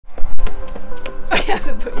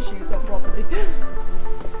hasn't put his shoes on properly.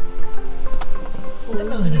 The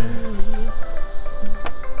Milliner.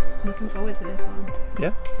 Looking forward to this one.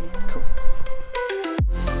 Yeah? Yeah. Cool.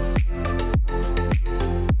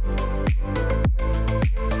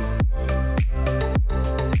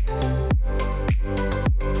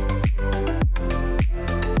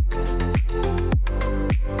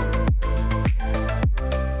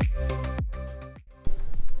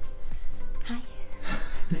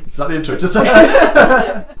 Is that the intro? Just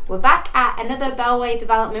We're back at another Bellway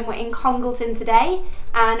development. We're in Congleton today,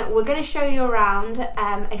 and we're going to show you around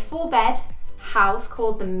a 4-bed house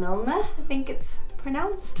called the Milliner, I think it's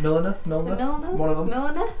pronounced. Milliner? The Milliner? One of them.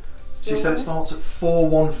 Milliner? She said it starts at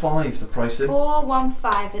 415, the pricing.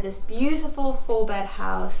 415 for this beautiful 4-bed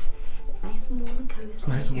house. It's nice and warm and cozy. It's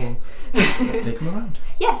nice and warm. Let's take them around.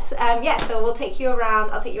 Yes, yeah, so we'll take you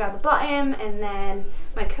around. I'll take you around the bottom, and then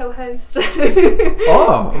my co-host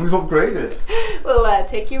Oh, we've upgraded. will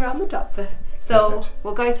take you around the top. So Perfect.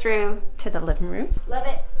 we'll go through to the living room. Love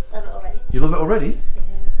it already. You love it already? Yeah.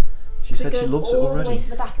 She said she loves it all the way already. to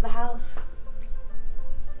the back of the house.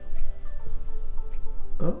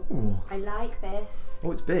 Oh. I like this.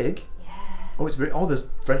 Oh, it's big. Yeah. Oh, it's very. Oh, there's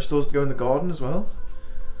French doors to go in the garden as well.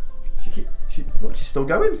 Look, she's still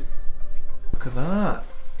going. Look at that.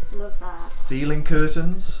 Love that. Ceiling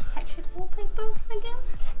curtains. Textured wallpaper again.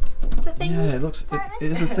 It's a thing. Yeah, it looks.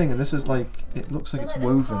 It is a thing, and this is like. It looks like it's There's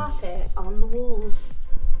woven. carpet on the walls.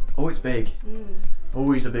 Oh, it's big.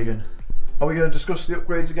 Oh, he's a big one. Are we going to discuss the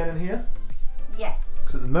upgrades again in here? Yes.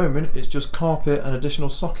 Because at the moment it's just carpet and additional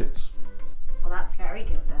sockets. Well, that's very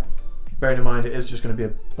good then. Bearing in mind it is just going to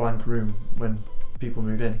be a blank room when people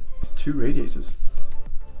move in. It's 2 radiators.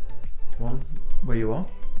 One where you are,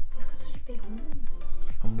 It's got such a big room.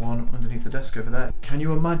 and one underneath the desk over there. Can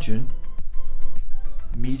you imagine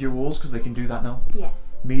media walls? Because they can do that now.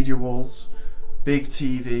 Yes. Media walls, big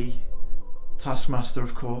TV, Taskmaster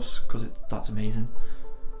of course, because that's amazing.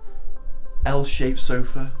 L-shaped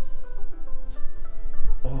sofa.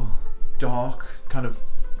 Oh, dark kind of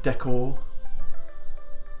decor.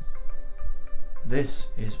 This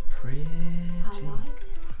is pretty. I like this house.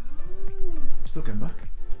 Still going back.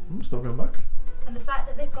 Still going back. And the fact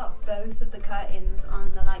that they've got both of the curtains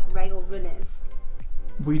on the like rail runners.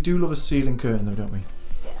 We do love a ceiling curtain though, don't we?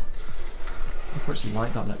 Yeah. I actually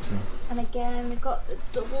like that, Lexi. And again, we've got the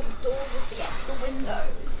double door with the extra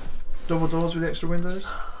windows. Double doors with extra windows.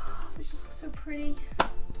 Which is so pretty.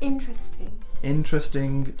 Interesting.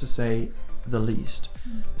 Interesting to say the least.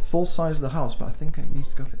 Full size of the house, but I think it needs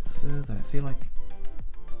to go a bit further. I feel like,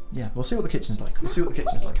 yeah, we'll see what the kitchen's like. We'll see what the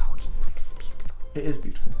kitchen's like. Talking about this beautiful. It is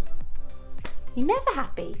beautiful. You're never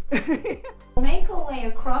happy. We'll make our way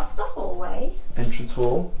across the hallway. Entrance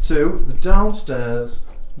hall to the downstairs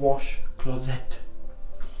wash closet.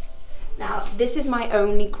 Now, this is my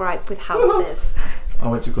only gripe with houses. I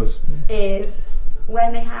went too close. Is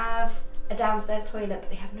when they have a downstairs toilet but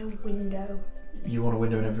they have no window. You want a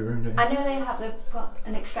window in every room, don't you? I know they've got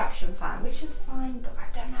an extraction fan, which is fine, but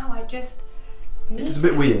I don't know, I just need It's a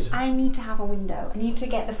bit weird. I need to have a window. I need to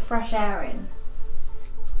get the fresh air in.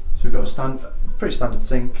 So we've got a pretty standard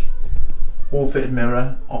sink, wall fitted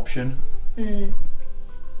mirror option.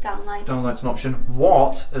 Downlights. Downlight's an option.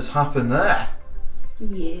 What has happened there?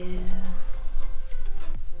 Yeah.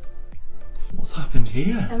 What's happened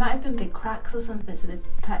here? There might have been big cracks or something, so they've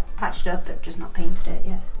patched up but just not painted it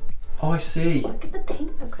yet. Oh, I see. Look at the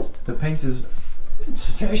paint though, Kristen. The paint is it's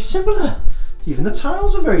very similar. Even the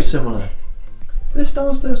tiles are very similar. This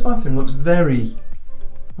downstairs bathroom looks very,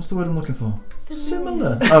 what's the word I'm looking for?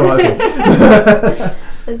 Similar. Oh, okay.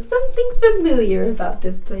 There's something familiar about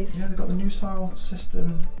this place. Yeah, they've got the new style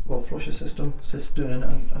cistern, well, flusher system, cistern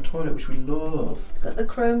and toilet, which we love. Got the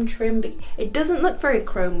chrome trim, but it doesn't look very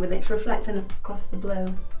chrome with it reflecting across the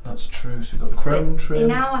blue. That's true. So we've got the chrome trim.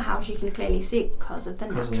 In our house, you can clearly see it because of the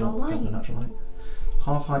natural light. Because of the natural light.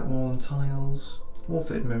 Half height wall and tiles, wall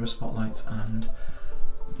fitted mirror spotlights, and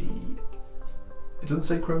the. It doesn't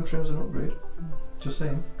say chrome trim's an upgrade. Just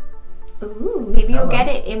saying. Ooh, maybe you'll get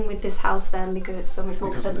it in with this house then because it's so much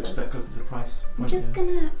more Because expensive. of the price. I'm just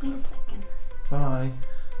gonna wait a second. Bye.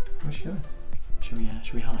 Where's she going? Should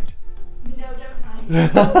we hide? No, don't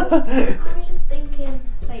hide. I was just thinking,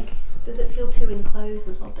 like, does it feel too enclosed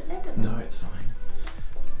as well? But no, it doesn't. No, it's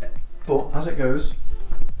fine. But as it goes,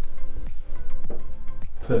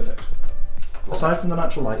 perfect. Aside from the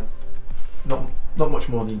natural light, not much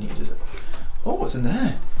more than you need, is it? Oh, what's in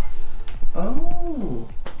there? Oh,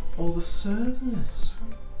 all the service.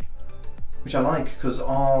 Which I like, because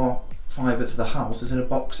our fibre to the house is in a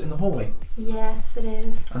box in the hallway. Yes, it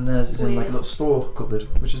is. And theirs is in like a little store cupboard,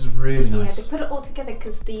 which is really nice. Yeah, they put it all together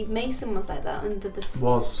because the mason was like that under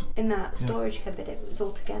the... in that storage cupboard, it was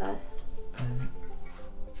all together.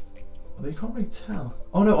 Although you can't really tell.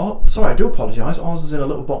 Oh no, sorry, I do apologise. Ours is in a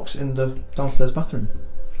little box in the downstairs bathroom.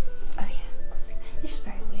 Oh yeah. It's just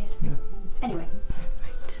very weird. Yeah. Anyway,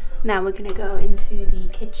 right. Now we're going to go into the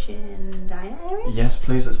kitchen diner area. Yes,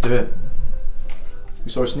 please, let's do it. We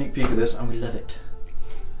saw a sneak peek of this and we love it.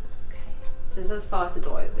 Okay, so this is as far as the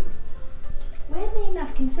door opens. Weirdly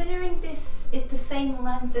enough, considering this is the same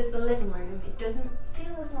length as the living room, it doesn't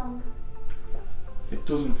feel as long. It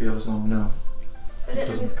doesn't feel as long, no. I don't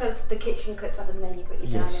know if it's because the kitchen cuts up and then you've got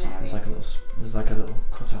your dining area. There's like a little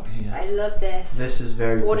cutout here. I love this. This is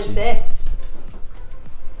very What pretty. is this?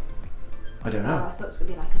 I don't know. Oh, I thought it was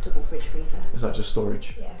going to be like a double fridge freezer. Is that just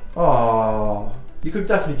storage? Yeah. Oh, you could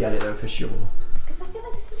definitely get it though for sure. Because I feel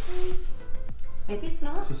like this is very... Maybe it's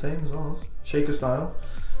not. It's the same as ours. Shaker style.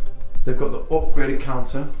 They've got the upgraded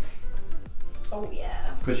counter. Oh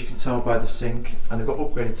yeah. Because you can tell by the sink, and they've got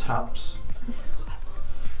upgraded taps. This is what I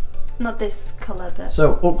want. Not this colour, but...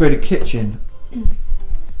 So, upgraded kitchen.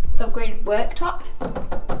 Upgraded worktop.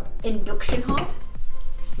 Induction hob.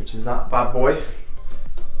 Which is that bad boy.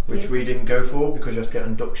 Which we didn't go for because you have to get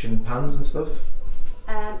induction pans and stuff.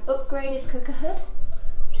 Upgraded cooker hood.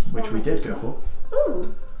 Which we did go for.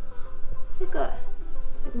 Ooh. We've got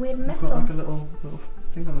weird metal. We've got like a little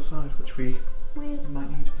thing on the side, which we might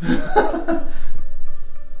need.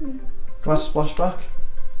 Glass splashback,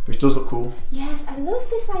 which does look cool. Yes, I love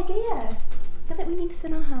this idea. I feel like we need this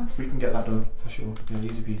in our house. We can get that done for sure. Yeah,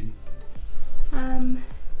 easy peasy. And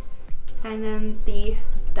then the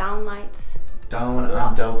down lights. Down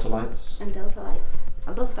and delta lights. And delta lights.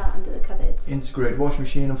 I love that under the cupboards. Integrated washing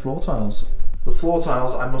machine and floor tiles. The floor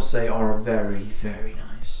tiles, I must say, are very, very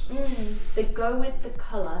nice. They go with the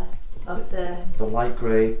colour of the light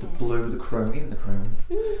grey, the blue, the chrome, even the chrome,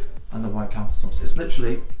 and the white countertops. It's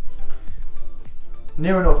literally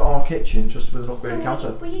near enough our kitchen, just with an upgraded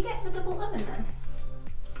counter. Will you get the double oven then?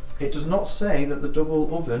 It does not say that the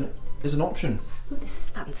double oven is an option. Ooh, this is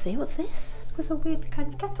fancy. What's this? There's a weird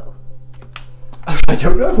kind of kettle. I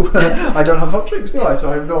don't know. I don't have hot drinks, do I?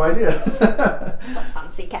 So I have no idea. What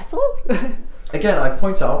fancy kettles? Again, I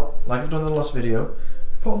point out, like I've done in the last video,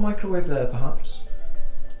 put a microwave there perhaps,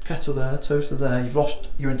 kettle there, toaster there. You've lost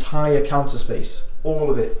your entire counter space, all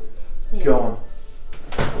of it, gone.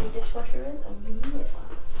 The dishwasher is a weird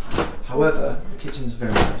one. However, the kitchen's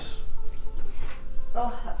very nice.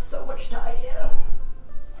 Oh, that's so much tidier.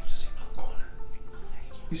 I've just seen around the corner.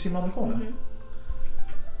 You seen around the corner?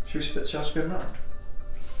 Shall I spin around?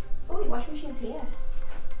 Oh, your washing machine's here.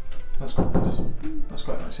 That's quite nice. That's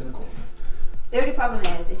quite nice in the corner. The only problem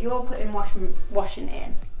is, if you're putting washing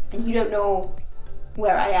in, and you don't know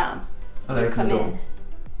where I am, you come in.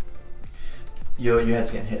 Your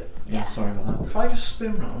head's getting hit. Yeah, sorry about that. If I just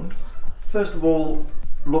spin round, first of all,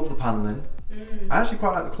 love the panelling. I actually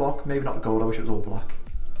quite like the clock, maybe not the gold, I wish it was all black.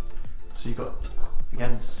 So you've got,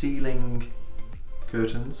 again, ceiling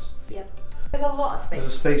curtains. Yep. There's a lot of space.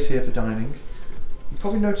 There's a space here for dining. You've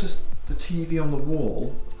probably noticed the TV on the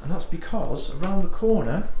wall, and that's because around the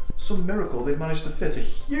corner, some miracle, they've managed to fit a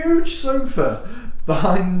huge sofa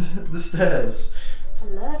behind the stairs. I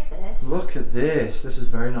love this. Look at this. This is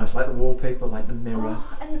very nice. Like the wallpaper, like the mirror.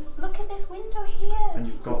 Oh, and look at this window here. And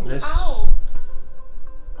you've got this. Oh,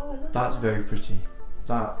 I love that. That's very pretty.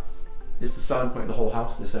 That is the selling point of the whole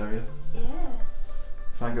house, this area. Yeah.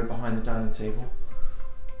 If I go behind the dining table,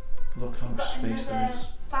 look how much space there is.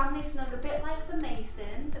 Family snug, a bit like the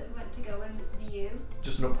mason that we went to go and view.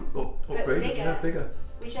 Just an upgrade. Bigger. Yeah, bigger.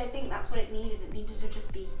 Which I think that's what it needed. It needed to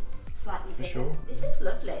just be slightly bigger. For sure. This is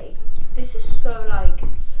lovely. This is so like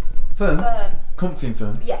Firm. Comfy and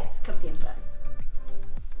firm. Yes, comfy and firm.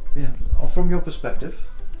 Yeah. From your perspective,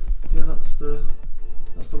 yeah, that's the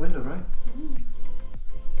window, right?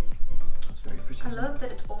 That's very pretty. I love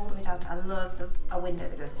that it's all the way down to. I love a window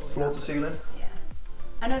that goes all the way floor down to ceiling. Yeah.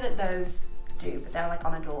 I know that those do, but they're like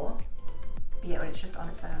on a door. But yeah, when it's just on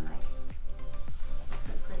its own, like, it's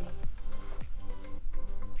so pretty.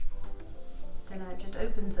 Don't know, it just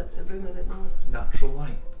opens up the room a bit more. Natural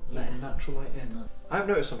light. Letting natural light in. I've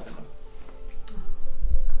noticed something though.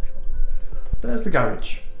 There's the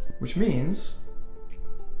garage, which means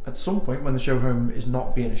at some point when the show home is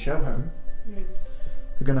not being a show home,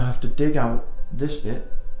 they're going to have to dig out this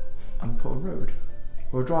bit and put a road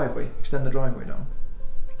or a driveway, extend the driveway down.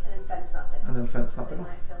 And then fence that bit. And then fence that bit off.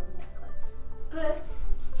 But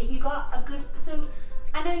if you got a good, so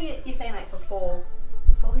I know you're saying like for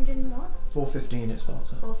 400 and what? 415 it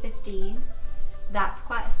starts at. 415. That's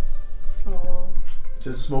quite a small It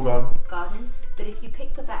is a small garden. garden, but if you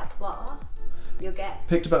picked a better plot, you'll get...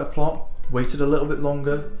 Picked a better plot, waited a little bit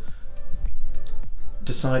longer,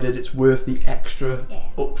 decided it's worth the extra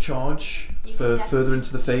upcharge for further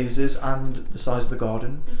into the phases and the size of the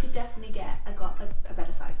garden. You could definitely get a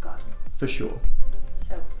better sized garden. For sure.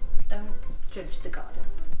 So don't judge the garden,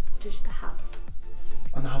 judge the house.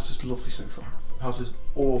 And the house is lovely so far. The house is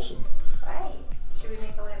awesome. Right, should we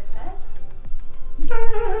make our way upstairs?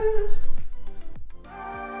 Yeah.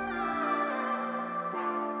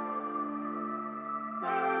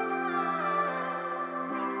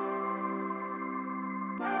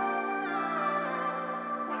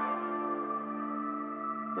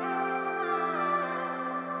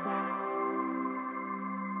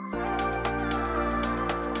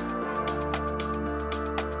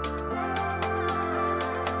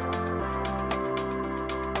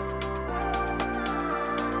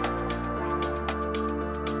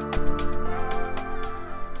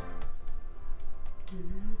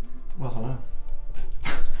 Well, hello.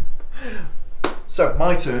 So,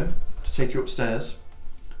 my turn to take you upstairs.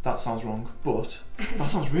 That sounds wrong, but that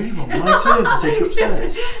sounds really wrong. My turn to take you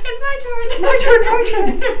upstairs. It's my turn.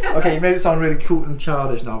 My turn. Okay, you made it sound really cool and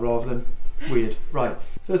childish now rather than weird. Right,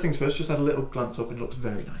 first things first, just had a little glance up and it looks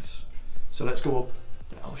very nice. So let's go up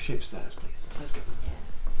the L-shaped stairs, please. Let's go.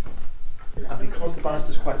 And because the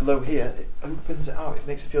banister's quite low here, it opens it out, it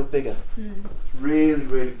makes it feel bigger. It's really,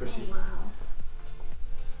 really pretty. Oh, wow.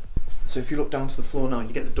 So if you look down to the floor now,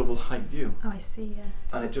 you get the double height view. Oh, I see, yeah.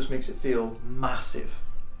 And it just makes it feel massive.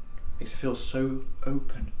 Makes it feel so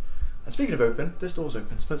open. And speaking of open, this door's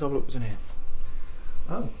open, so let's have a look what's in here.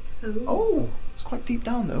 Oh. Ooh. Oh, it's quite deep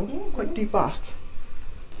down though, Yeah, quite deep back.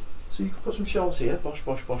 So you can put some shelves here, bosh,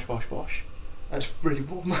 bosh, bosh, bosh, bosh. And it's really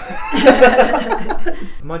warm.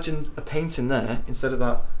 Imagine a painting there instead of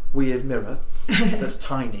that weird mirror that's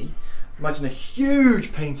tiny. Imagine a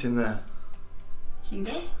huge painting there.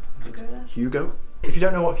 Hugo? Hugo. If you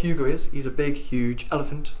don't know what Hugo is, he's a big, huge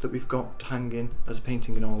elephant that we've got hanging as a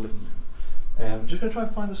painting in our living room. I'm just going to try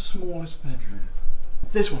and find the smallest bedroom.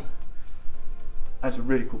 It's this one. That's a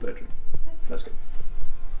really cool bedroom. Let's go.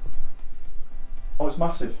 Oh, it's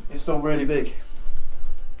massive. It's still really big.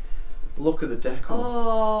 Look at the decor.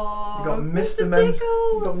 Oh, you got Mr. Men.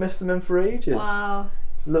 You got Mr. Men for ages. Wow.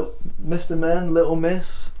 Little Mr. Men, Little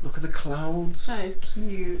Miss. Look at the clouds. That is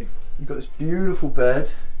cute. You've got this beautiful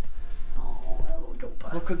bed. Oh, little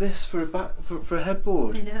jumper. Look at this for a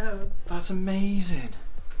headboard. I know. That's amazing.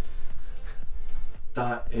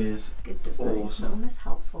 That is Good design. awesome. Little Miss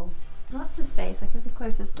helpful. Lots of space. I could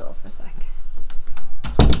close this door for a sec.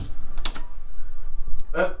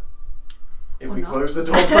 If Or we not. close the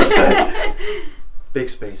door for a sec. Big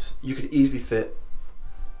space. You could easily fit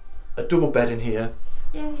a double bed in here.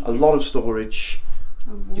 Yeah. A lot of storage.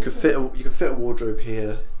 You could fit a wardrobe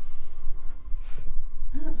here.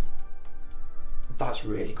 Nice. That's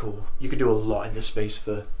really cool. You could do a lot in this space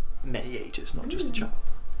for many ages, not just a child.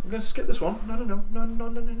 I'm going to skip this one.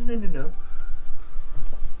 No.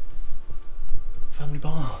 Family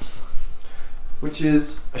bath. Which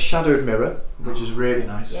is a shadowed mirror, which is really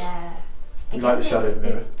nice. Yeah. You like the shadowed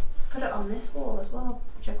mirror? Put it on this wall as well,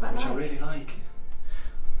 which I quite like. I really like.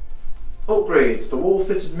 Upgrades, the wall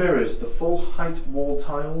fitted mirrors, the full height wall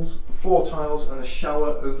tiles, the floor tiles and a shower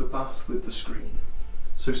over bath with the screen.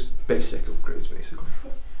 So it's basic upgrades basically.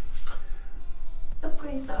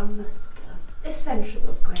 Upgrades that are muscular. Essential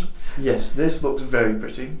upgrades. Yes, this looks very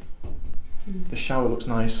pretty. The shower looks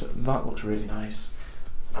nice, that looks really nice.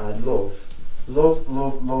 And I love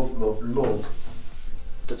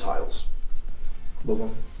the tiles. Love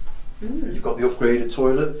them. You've got the upgraded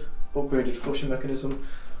toilet, upgraded flushing mechanism,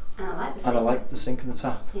 And I like the sink. and I like the sink and the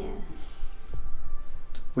tap. Yeah.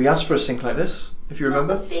 We asked for a sink like this, if you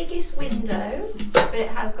remember. Not the biggest window, but it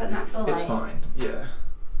has got natural light. It's fine, yeah.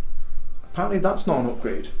 Apparently that's not an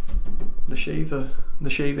upgrade. The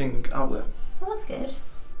shaving outlet. Well, that's good.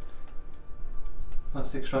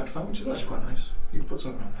 That's the extract fan, which is actually quite nice. You can put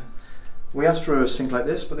something on there. We asked for a sink like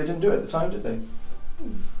this, but they didn't do it at the time, did they?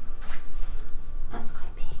 That's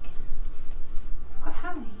quite big. It's quite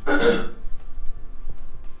high. Goes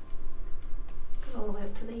all the way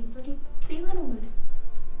up to the bloody ceiling almost.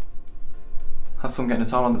 Have fun getting a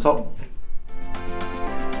towel on the top.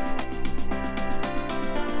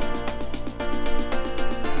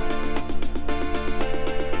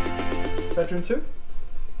 Bedroom 2?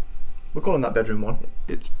 We're calling that bedroom 1.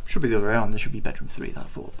 It should be the other way on. There should be bedroom 3, not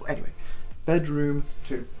 4. But anyway, bedroom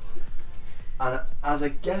 2. And as a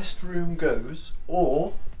guest room goes,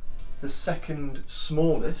 or the second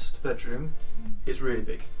smallest bedroom, it's really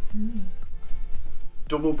big.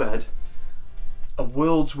 Double bed, a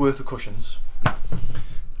world's worth of cushions.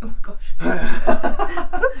 Oh gosh.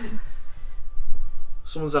 Oops.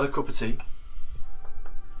 Someone's had a cup of tea.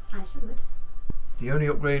 As you would. The only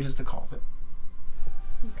upgrade is the carpet.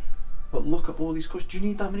 Okay. But look at all these cushions. Do you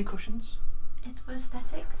need that many cushions? It's for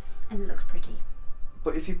aesthetics and it looks pretty.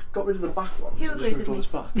 But if you got rid of the back ones, Who and agrees just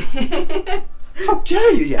moved with all this back. How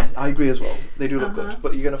dare you? Yeah, I agree as well. They do look good,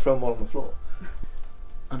 but you're going to throw them all on the floor.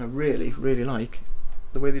 And I really, really like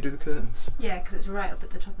the way they do the curtains. Yeah, because it's right up at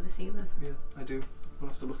the top of the ceiling. Yeah, I do. We'll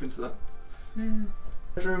have to look into that. Mm.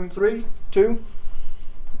 Bedroom 3, 2,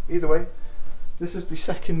 either way. This is the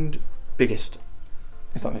second biggest,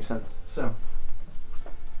 if that makes sense. So,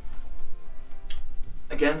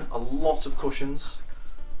 again, a lot of cushions.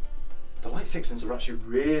 The light fixings are actually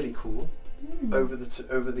really cool. Over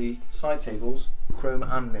the side tables, chrome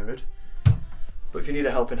and mirrored. But if you need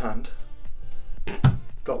a helping hand,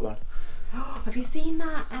 got one. Have you seen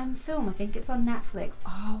that film? I think it's on Netflix.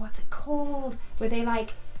 Oh, what's it called? Where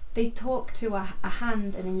they talk to a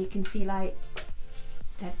hand and then you can see like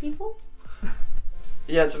dead people.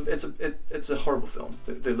 Yeah, it's a horrible film.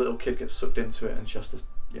 The little kid gets sucked into it and she has to,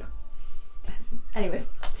 yeah. Anyway.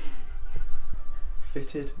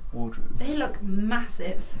 Fitted wardrobes. They look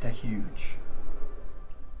massive. They're huge.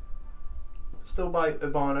 Still by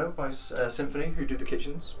Urbano, by Symphony, who do the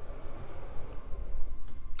kitchens.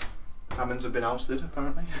 Hammonds have been ousted,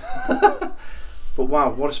 apparently. But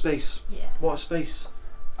wow, what a space. Yeah. What a space.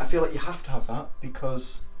 I feel like you have to have that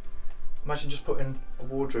because imagine just putting a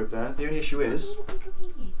wardrobe there. The only issue is...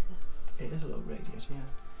 It is a little radiator, yeah.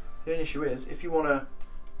 The only issue is, if you want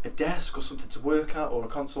a desk or something to work at or a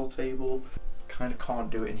console table, kind of can't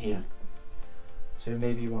do it in here. So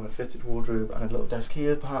maybe you want a fitted wardrobe and a little desk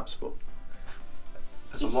here perhaps, but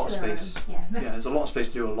there's a lot of space. Yeah. There's a lot of space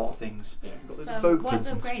to do a lot of things. Yeah. So what's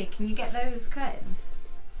upgraded? Can you get those curtains?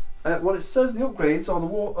 Well, it says the upgrades are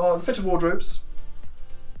the fitted wardrobes,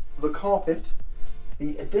 the carpet,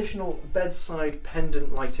 the additional bedside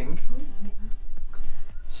pendant lighting,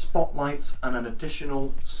 spotlights, and an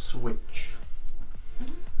additional switch.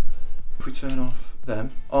 If we turn off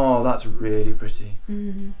them, oh, that's really pretty.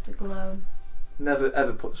 The glow. Never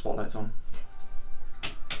ever put the spotlights on.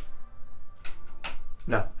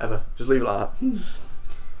 No, ever. Just leave it like that.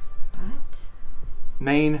 Right.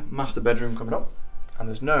 Main master bedroom coming up, and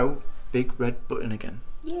there's no big red button again.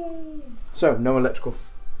 Yay! So no electrical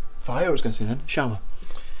fire. I was going to say then shower.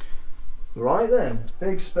 Right then,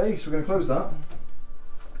 big space. We're going to close that.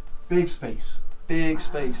 Big space. Big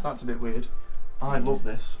space. That's a bit weird. I love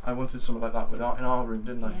this. I wanted something like that in our room,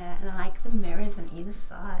 didn't I? Yeah, and I like the mirrors on either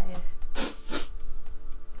side. It's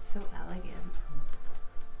so elegant.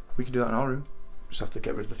 We can do that in our room. Just have to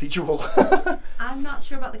get rid of the feature wall. I'm not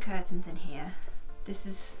sure about the curtains in here.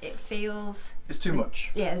 It feels... It's too much.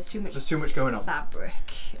 Yeah, there's too much. There's too much going on. Fabric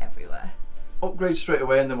everywhere. Upgrade straight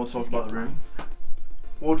away and then we'll talk about the room.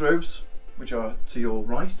 Wardrobes, which are to your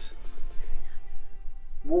right. Very nice.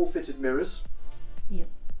 Wall fitted mirrors. Yep.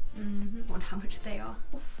 Wonder how much they are.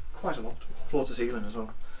 Quite a lot. Floor to ceiling as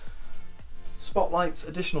well. Spotlights,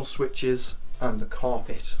 additional switches, and the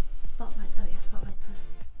carpet. Spotlights. Oh yeah, spotlights are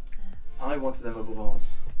there. I wanted them above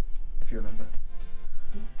ours, if you remember.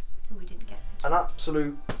 Yes, but we didn't get it. An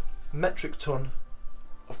absolute metric ton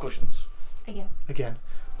of cushions. Again,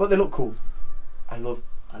 but they look cool. I love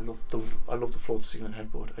the floor to ceiling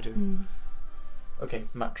headboard. I do. Okay,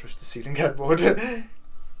 mattress to ceiling headboard.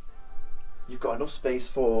 You've got enough space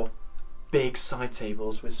for big side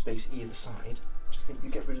tables with space either side. Just think you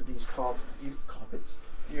get rid of these carpets,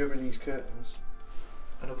 you get rid of these curtains,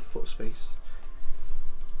 another foot space.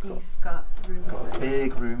 You've got room. Got a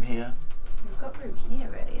big room here. You've got room here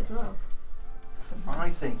really as well. I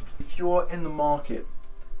think if you're in the market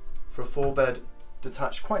for a 4-bed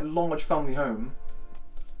detached, quite large family home,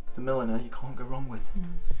 the Milliner you can't go wrong with.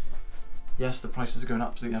 Yes, the prices are going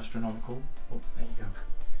absolutely astronomical. Oh, there you go.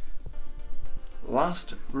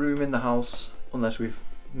 Last room in the house, unless we've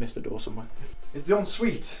missed a door somewhere, is the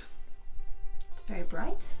ensuite. It's very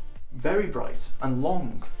bright. Very bright and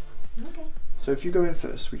long. Okay. So if you go in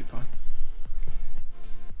first, sweetie pie.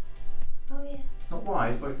 Oh yeah. Not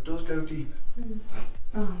wide, but it does go deep.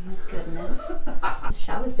 Oh my goodness. The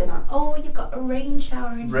shower's been on. Oh, you've got a rain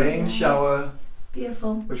shower in here. Rain shower.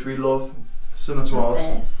 Beautiful. Which we love. Similar to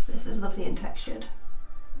ours. This is lovely and textured.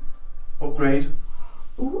 Upgrade.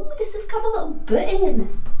 Ooh, this has got a little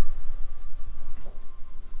button.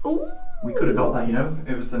 Ooh. We could have got that, you know.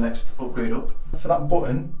 It was the next upgrade up. For that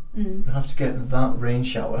button, you have to get that rain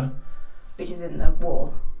shower. Which is in the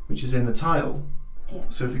wall. Which is in the tile. Yeah.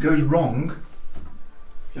 So if it goes wrong,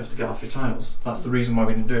 you have to get off your tiles. That's the reason why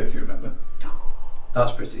we didn't do it, if you remember.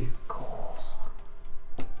 That's pretty. Cool.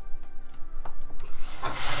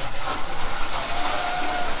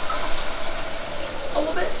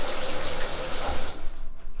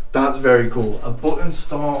 That's very cool. A button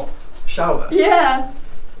start shower. Yeah.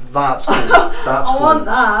 That's cool. That's cool. I want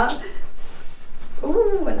that.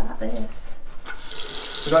 Ooh, I like this.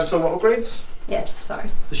 Would you like to talk about upgrades? Yes, sorry.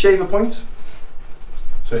 The shaver point.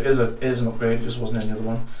 So it is an upgrade, it just wasn't any other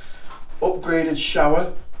one. Upgraded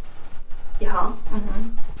shower. Yeah.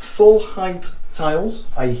 Full height tiles,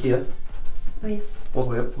 i.e. here. Oh, yeah. All the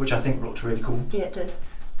way up, which I think looks really cool. Yeah, it does.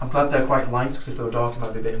 I'm glad they're quite light, because if they were dark it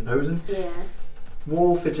might be a bit imposing. Yeah.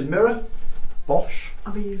 Wall fitted mirror. Bosch.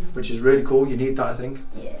 Oh, yeah. Which is really cool, you need that I think.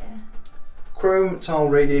 Yeah. Chrome tile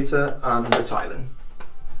radiator and the tiling.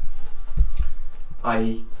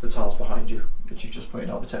 I.e. the tiles behind you, which you've just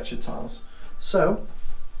pointed out, the textured tiles. So,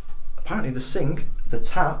 apparently the sink, the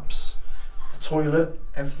taps, the toilet,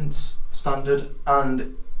 everything's standard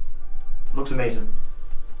and looks amazing.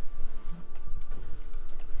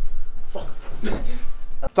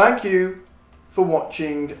 Thank you for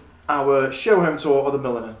watching our show home tour of the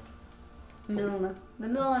Milliner. Milliner. The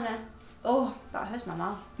Milliner. Oh, that hurts my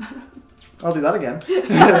mouth. I'll do that again.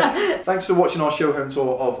 Thanks for watching our show home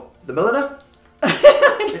tour of the Milliner.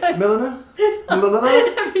 Milliner? Milliner?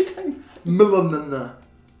 Milliner.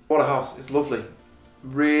 What a house. It's lovely.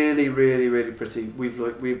 Really, really, really pretty. We've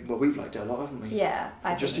liked it a lot, haven't we? Yeah,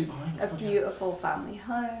 I Just think see it's behind a it. beautiful family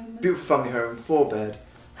home. Beautiful family home, 4-bed,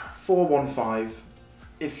 415.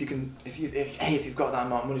 If you've got that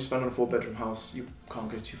amount of money to spend on a 4-bedroom house, you can't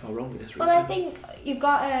go too far wrong with this. Really, Well, I think you've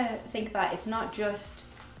got to think about it's not just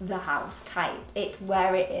the house type, it's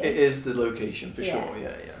where it is. It is the location for sure.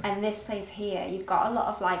 Yeah. And this place here, you've got a lot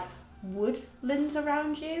of like woodlands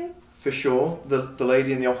around you. For sure. The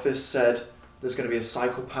lady in the office said there's going to be a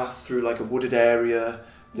cycle path through like a wooded area.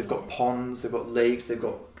 They've got ponds, they've got lakes, they've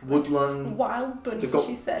got woodland. Wild bunny,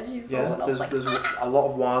 she said. She saw Yeah, one. there's Like, a lot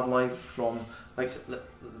of wildlife from like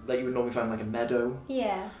you would normally find like a meadow.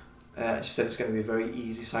 yeah. She said it's going to be a very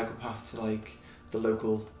easy cycle path to like the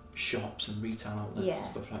local shops and retail outlets and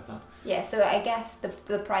stuff like that. Yeah, so I guess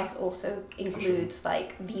the price also includes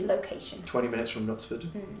like the location. 20 minutes from Knutsford.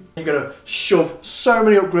 You're going to shove so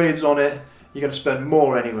many upgrades on it, you're going to spend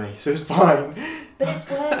more anyway, so it's fine. But it's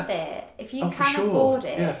worth it if you can sure. afford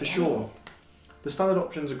it. Yeah, for sure. The standard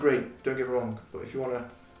options are great, don't get me wrong, but if you want to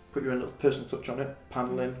put your own little personal touch on it,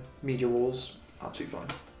 paneling, media walls, absolutely fine.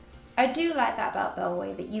 I do like that about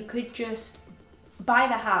Bellway, that you could just buy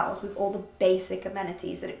the house with all the basic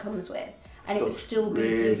amenities that it comes with, and it would still be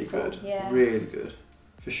really beautiful. good. Yeah. Really good,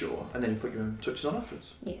 for sure. And then you put your own touches on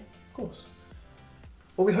afterwards. Yeah. Of course.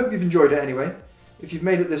 Well, we hope you've enjoyed it anyway. If you've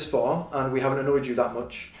made it this far and we haven't annoyed you that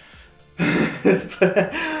much,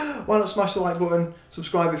 why not smash the like button,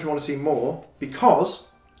 subscribe if you want to see more, because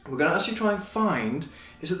we're going to actually try and find,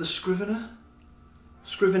 is it the Scrivener?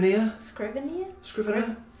 Scrivener? Scrivener?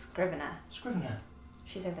 Scrivener? Scrivener. Scrivener.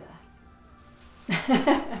 She's over there.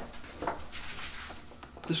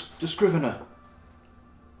 The Scrivener.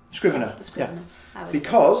 Scrivener. The Scrivener. Yeah.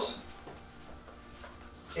 Because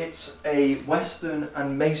it's a Western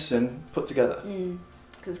and Mason put together.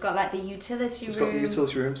 Because it's got like the utility room. It's got the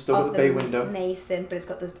utility room, still got the bay window. Mason, but it's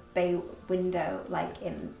got this bay window like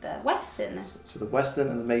in the Western. So the Western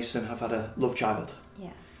and the Mason have had a love child.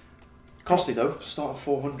 Yeah. Costly though, start at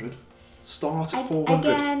 400. Start at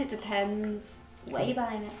 400. Again, it depends. Where you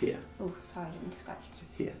buying it? Here. Oh, sorry, I didn't mean to scratch.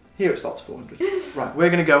 Here it starts at 400. Right, we're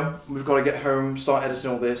gonna go. We've got to get home, start editing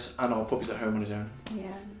all this, and our puppy's at home on his own.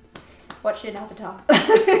 Yeah. Watching Avatar.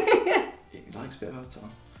 He likes a bit of Avatar.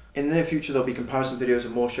 In the near future, there'll be comparison videos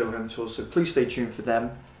and more show home tours, so please stay tuned for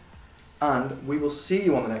them. And we will see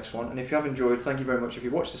you on the next one. And if you have enjoyed, thank you very much. If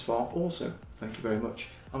you've watched this far, also thank you very much.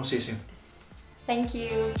 And we'll see you soon. Thank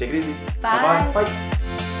you. Take it easy. Bye. Bye-bye. Bye.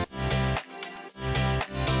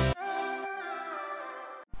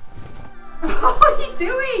 What are you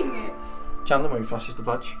doing? Chandler when he flashes the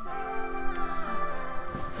badge.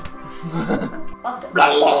 What's it?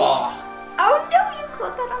 Blah, blah, blah. Oh no, you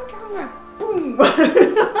caught that on camera. Boom. Blah,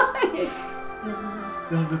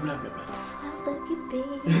 blah, blah, blah. I love you,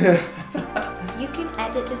 babe. You can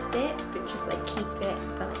edit this bit, but just like keep it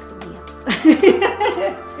for like somebody else.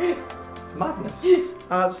 Madness.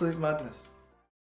 Absolute madness.